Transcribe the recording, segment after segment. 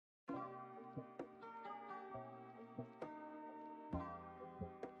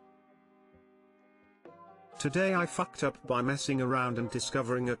Today I fucked up by messing around and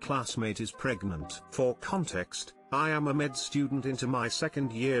discovering a classmate is pregnant. For context, I am a med student into my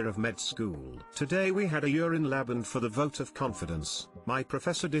second year of med school. Today we had a urine lab, and for the vote of confidence, my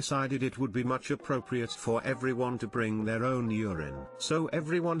professor decided it would be much appropriate for everyone to bring their own urine. So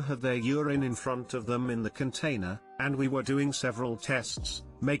everyone had their urine in front of them in the container, and we were doing several tests,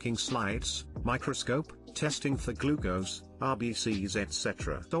 making slides, microscope, testing for glucose, RBCs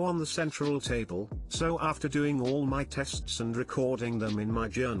etc. So on the central table, so after doing all my tests and recording them in my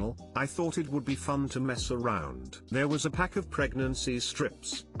journal, I thought it would be fun to mess around. There was a pack of pregnancy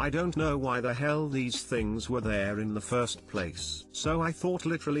strips. I don't know why the hell these things were there in the first place. So I thought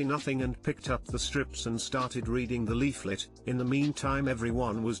literally nothing and picked up the strips and started reading the leaflet. In the meantime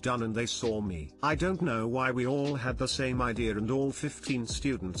everyone was done and they saw me. I don't know why we all had the same idea and all 15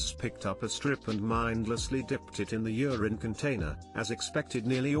 students picked up a strip and mindlessly dipped it in the urine container. As expected,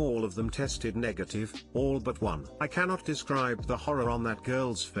 nearly all of them tested negative, all but one. I cannot describe the horror on that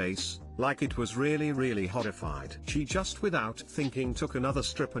girl's face, like it was really horrified. She just without thinking took another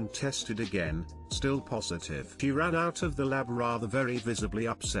strip and tested again, still positive. She ran out of the lab rather very visibly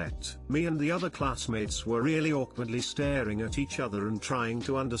upset. Me and the other classmates were really awkwardly staring at each other and trying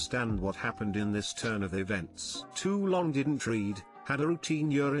to understand what happened in this turn of events. Too long didn't read. Had a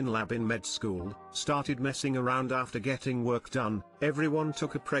routine urine lab in med school, started messing around after getting work done, everyone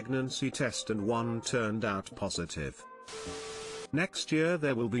took a pregnancy test and one turned out positive. Next year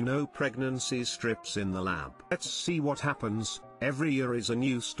there will be no pregnancy strips in the lab. Let's see what happens. Every year is a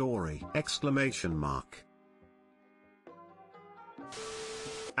new story! Exclamation mark.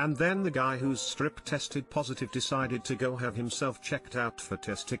 And then the guy whose strip tested positive decided to go have himself checked out for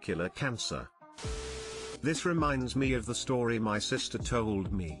testicular cancer. This reminds me of the story my sister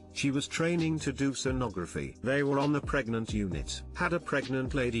told me. She was training to do sonography. They were on the pregnant unit. Had a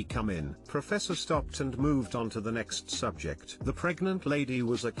pregnant lady come in. Professor stopped and moved on to the next subject. The pregnant lady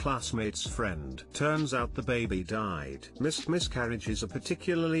was a classmate's friend. Turns out the baby died. Miscarriage is a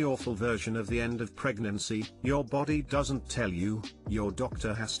particularly awful version of the end of pregnancy. Your body doesn't tell you, your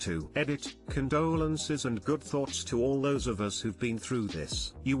doctor has to. Edit. Condolences and good thoughts to all those of us who've been through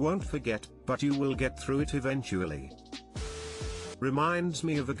this. You won't forget, but you will get through it eventually. Reminds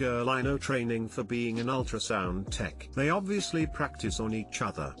me of a girl I know training for being an ultrasound tech. They obviously practice on each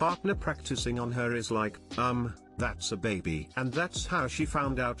other. Partner practicing on her is like, that's a baby. And that's how she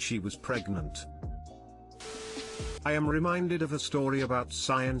found out she was pregnant. I am reminded of a story about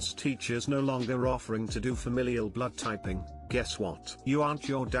science teachers no longer offering to do familial blood typing. Guess what? You aren't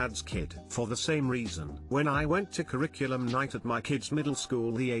your dad's kid. For the same reason. When I went to curriculum night at my kid's middle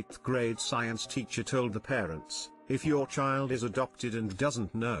school, the 8th grade science teacher told the parents, if your child is adopted and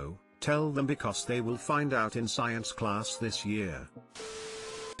doesn't know, tell them because they will find out in science class this year.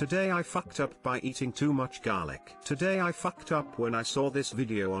 Today I fucked up by eating too much garlic. Today I fucked up when I saw this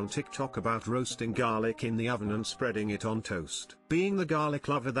video on TikTok about roasting garlic in the oven and spreading it on toast. Being the garlic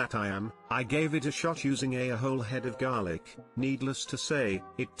lover that I am, I gave it a shot using a whole head of garlic. Needless to say,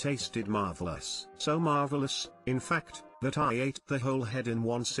 it tasted marvelous. So marvelous, in fact, that I ate the whole head in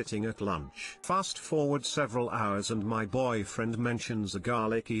one sitting at lunch. Fast forward several hours and my boyfriend mentions a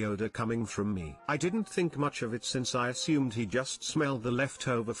garlicky odor coming from me. I didn't think much of it since I assumed he just smelled the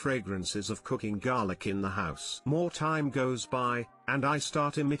leftover fragrances of cooking garlic in the house. More time goes by, and I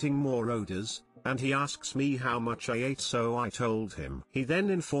start emitting more odors, and he asks me how much I ate, so I told him. He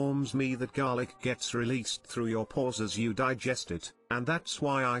then informs me that garlic gets released through your pores as you digest it, and that's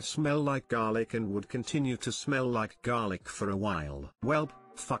why I smell like garlic and would continue to smell like garlic for a while. Well,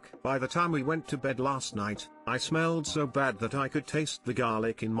 fuck. By the time we went to bed last night, I smelled so bad that I could taste the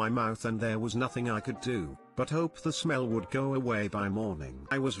garlic in my mouth and there was nothing I could do but hope the smell would go away by morning.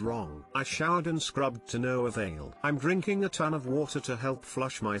 I was wrong. I showered and scrubbed to no avail. I'm drinking a ton of water to help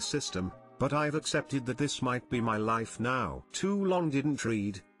flush my system, but I've accepted that this might be my life now. Too long didn't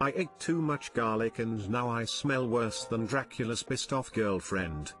read. I ate too much garlic and now I smell worse than Dracula's pissed off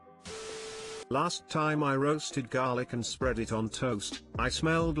girlfriend. Last time I roasted garlic and spread it on toast, I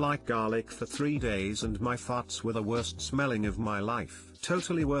smelled like garlic for 3 days and my farts were the worst smelling of my life.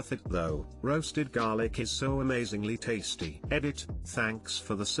 Totally worth it though. Roasted garlic is so amazingly tasty. Edit. Thanks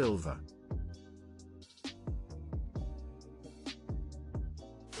for the silver.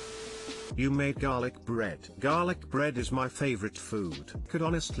 You made garlic bread. Garlic bread is my favorite food. Could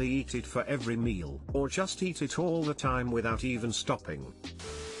honestly eat it for every meal, or just eat it all the time without even stopping.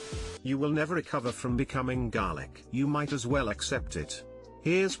 You will never recover from becoming garlic. You might as well accept it.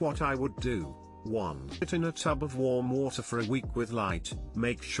 Here's what I would do. 1. Put in a tub of warm water for a week with light,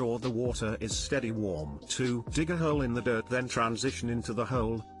 make sure the water is steady warm. 2. Dig a hole in the dirt then transition into the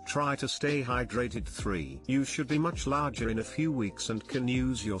hole, try to stay hydrated. 3. You should be much larger in a few weeks and can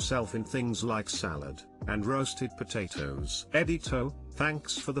use yourself in things like salad, and roasted potatoes. Edito,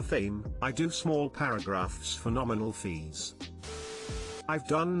 thanks for the fame, I do small paragraphs for nominal fees. I've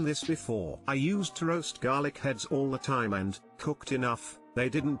done this before. I used to roast garlic heads all the time and, cooked enough, they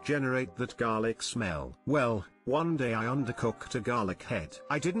didn't generate that garlic smell. Well, one day I undercooked a garlic head.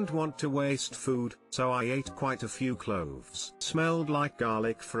 I didn't want to waste food, so I ate quite a few cloves. Smelled like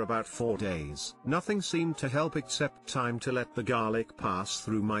garlic for about 4 days. Nothing seemed to help except time to let the garlic pass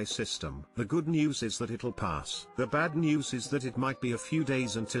through my system. The good news is that it'll pass. The bad news is that it might be a few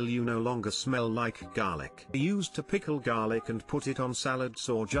days until you no longer smell like garlic. I used to pickle garlic and put it on salads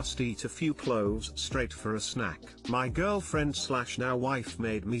or just eat a few cloves straight for a snack. My girlfriend / now wife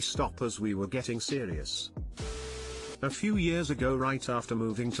made me stop as we were getting serious. A few years ago, right after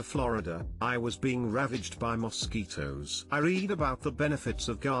moving to Florida, I was being ravaged by mosquitoes. I read about the benefits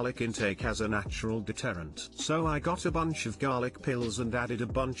of garlic intake as a natural deterrent. So I got a bunch of garlic pills and added a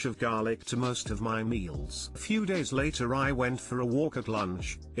bunch of garlic to most of my meals. A few days later I went for a walk at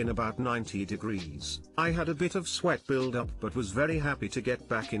lunch, in about 90 degrees. I had a bit of sweat build up but was very happy to get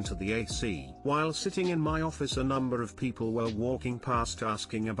back into the AC. While sitting in my office, a number of people were walking past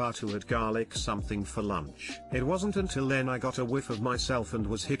asking about who had garlic something for lunch. It wasn't until then I got a whiff of myself and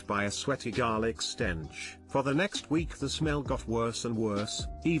was hit by a sweaty garlic stench. For the next week the smell got worse and worse,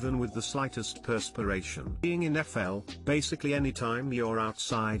 even with the slightest perspiration. Being in FL, basically anytime you're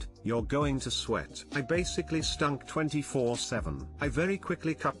outside, you're going to sweat. I basically stunk 24/7. I very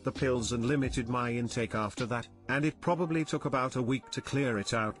quickly cut the pills and limited my intake after that, and it probably took about a week to clear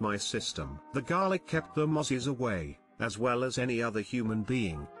it out my system. The garlic kept the mozzies away, as well as any other human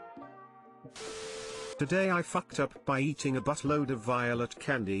being. Today I fucked up by eating a buttload of violet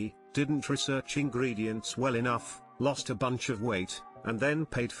candy, didn't research ingredients well enough, lost a bunch of weight, and then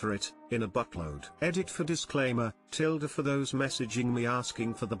paid for it, in a buttload. Edit for disclaimer, tilde for those messaging me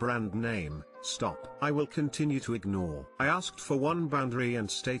asking for the brand name, stop. I will continue to ignore. I asked for one boundary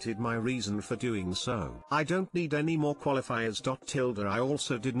and stated my reason for doing so. I don't need any more qualifiers. Tilde I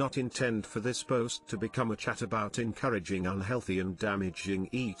also did not intend for this post to become a chat about encouraging unhealthy and damaging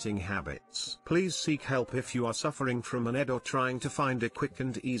eating habits. Please seek help if you are suffering from an ED or trying to find a quick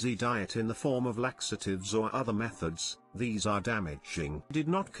and easy diet in the form of laxatives or other methods. These are damaging. Did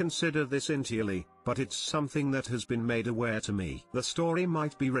not consider this entirely, but it's something that has been made aware to me. The story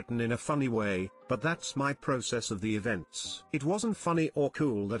might be written in a funny way, but that's my process of the events. It wasn't funny or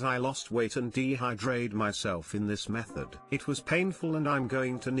cool that I lost weight and dehydrated myself in this method. It was painful and I'm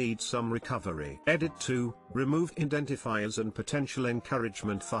going to need some recovery. Edit 2, remove identifiers and potential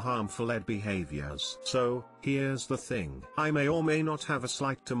encouragement for harmful ED behaviors. So, here's the thing. I may or may not have a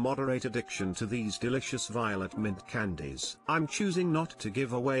slight to moderate addiction to these delicious violet mint candies. I'm choosing not to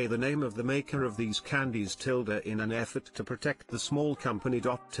give away the name of the maker of these candies tilde in an effort to protect the small company.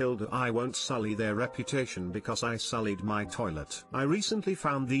 Tilde I won't sully their reputation because I sullied my toilet. I recently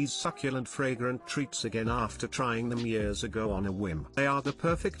found these succulent fragrant treats again after trying them years ago on a whim. They are the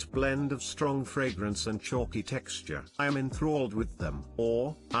perfect blend of strong fragrance and chalky texture. I am enthralled with them,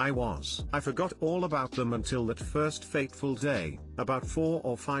 or, I was. I forgot all about them until that first fateful day, about 4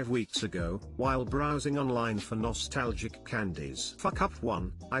 or 5 weeks ago, while browsing online for nostalgic candies. Fuck up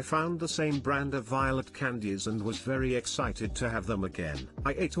 1, I found the same brand of violet candies and was very excited to have them again.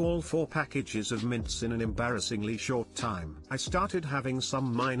 I ate all 4 packages of mints in an embarrassingly short time. I started having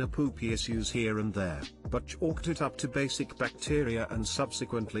some minor poopy issues here and there, but chalked it up to basic bacteria and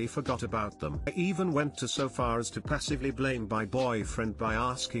subsequently forgot about them. I even went so far as to passively blame my boyfriend by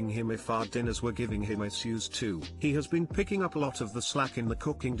asking him if our dinners were giving him issues too. He has been picking up a lot of the slack in the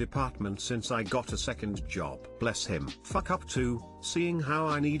cooking department since I got a second job. Bless him. Fuck up 2, seeing how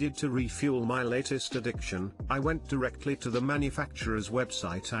I needed to refuel my latest addiction, I went directly to the manufacturer's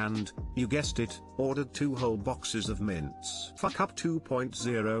website and, you guessed it, ordered 2 whole boxes of mints. Fuck up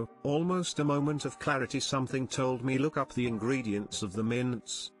 2.0, almost a moment of clarity. Something told me look up the ingredients of the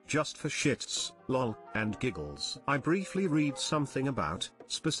mints, just for shits, lol, and giggles. I briefly read something about,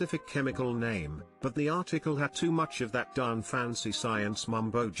 specific chemical name, but the article had too much of that darn fancy science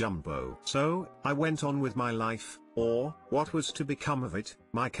mumbo jumbo. So, I went on with my life, or, what was to become of it,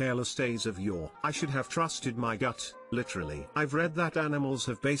 my careless days of yore. I should have trusted my gut, literally. I've read that animals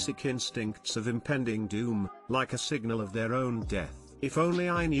have basic instincts of impending doom, like a signal of their own death. If only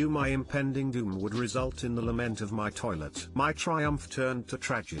I knew my impending doom would result in the lament of my toilet. My triumph turned to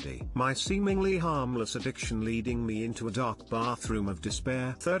tragedy. My seemingly harmless addiction leading me into a dark bathroom of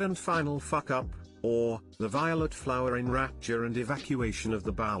despair. Third and final fuck up, or, the violet flower in rapture and evacuation of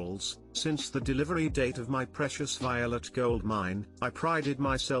the bowels. Since the delivery date of my precious violet gold mine, I prided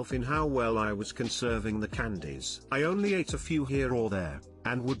myself in how well I was conserving the candies. I only ate a few here or there,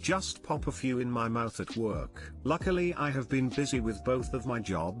 and would just pop a few in my mouth at work. Luckily I have been busy with both of my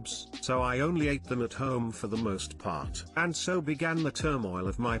jobs, so I only ate them at home for the most part. And so began the turmoil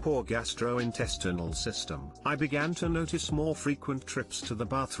of my poor gastrointestinal system. I began to notice more frequent trips to the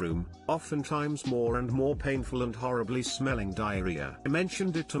bathroom, oftentimes more and more painful and horribly smelling diarrhea. I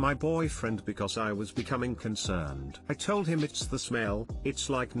mentioned it to my boyfriend because I was becoming concerned. I told him it's the smell,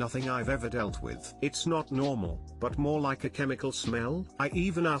 it's like nothing I've ever dealt with. It's not normal, but more like a chemical smell. I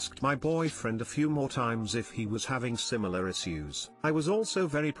even asked my boyfriend a few more times if he was having similar issues. I was also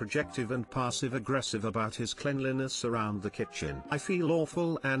very projective and passive-aggressive about his cleanliness around the kitchen. I feel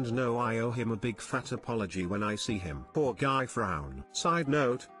awful and know I owe him a big fat apology when I see him. Poor guy frown. Side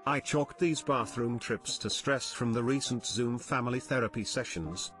note, I chalked these bathroom trips to stress from the recent Zoom family therapy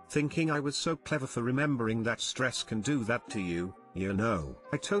sessions, thinking I was so clever for remembering that stress can do that to you. You know,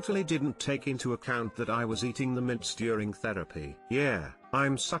 I totally didn't take into account that I was eating the mints during therapy. Yeah,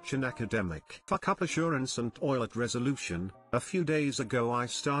 I'm such an academic. Fuck up assurance and toilet resolution. A few days ago I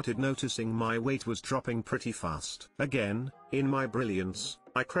started noticing my weight was dropping pretty fast. Again, in my brilliance,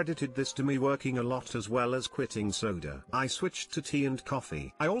 I credited this to me working a lot as well as quitting soda. I switched to tea and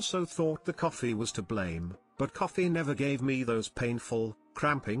coffee. I also thought the coffee was to blame, but coffee never gave me those painful,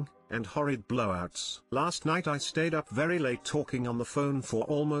 cramping, and horrid blowouts. Last night I stayed up very late talking on the phone for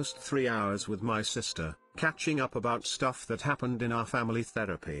almost 3 hours with my sister, catching up about stuff that happened in our family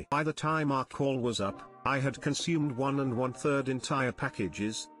therapy. By the time our call was up, I had consumed 1 1/3 entire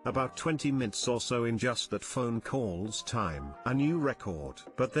packages, about 20 minutes or so in just that phone call's time. A new record.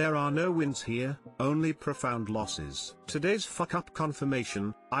 But there are no wins here, only profound losses. Today's fuck up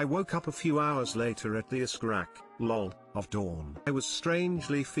confirmation, I woke up a few hours later at the Askreddit, lol, of dawn. I was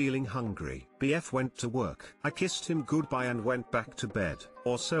strangely feeling hungry. BF went to work. I kissed him goodbye and went back to bed,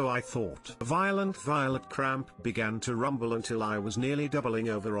 or so I thought. A violent violet cramp began to rumble until I was nearly doubling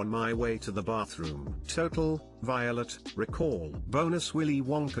over on my way to the bathroom. Total, violet, recall. Bonus Willy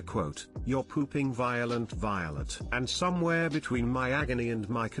Wonka quote, "You're pooping violent violet." And somewhere between my agony and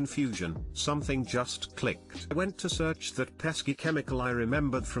my confusion, something just clicked. I went to search that pesky chemical I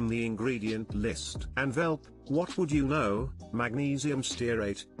remembered from the ingredient list. And Velp, what would you know, magnesium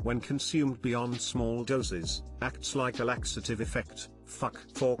stearate, when consumed beyond small doses, acts like a laxative effect. Fuck.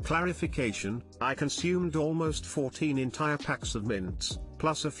 For clarification, I consumed almost 14 entire packs of mints,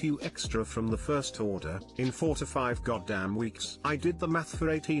 plus a few extra from the first order, in 4 to 5 goddamn weeks. I did the math for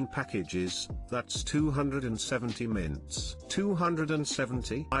 18 packages, that's 270 mints.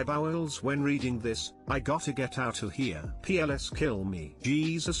 270 eyeballs when reading this, I gotta get out of here. PLS kill me.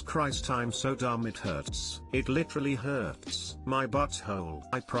 Jesus Christ, I'm so dumb it hurts. It literally hurts. My butthole.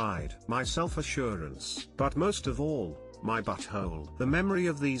 My pride. My self-assurance. But most of all, my butthole. The memory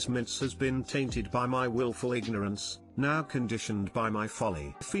of these mints has been tainted by my willful ignorance, now conditioned by my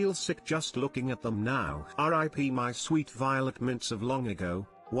folly. I feel sick just looking at them now. RIP my sweet violet mints of long ago,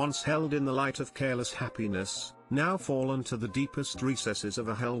 once held in the light of careless happiness, now fallen to the deepest recesses of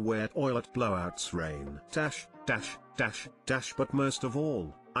a hell where toilet blowouts reign. But most of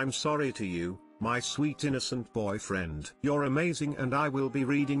all, I'm sorry to you, my sweet innocent boyfriend. You're amazing and I will be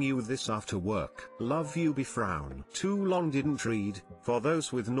reading you this after work. Love you be frown. Too long didn't read. For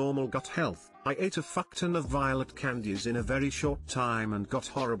those with normal gut health, I ate a fuck ton of violet candies in a very short time and got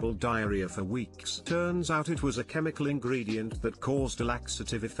horrible diarrhea for weeks. Turns out it was a chemical ingredient that caused a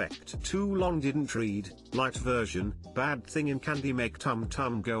laxative effect. Too long didn't read. Light version, bad thing in candy make tum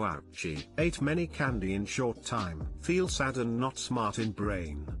tum go ouchie. Ate many candy in short time. Feel sad and not smart in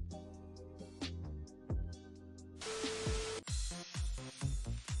brain.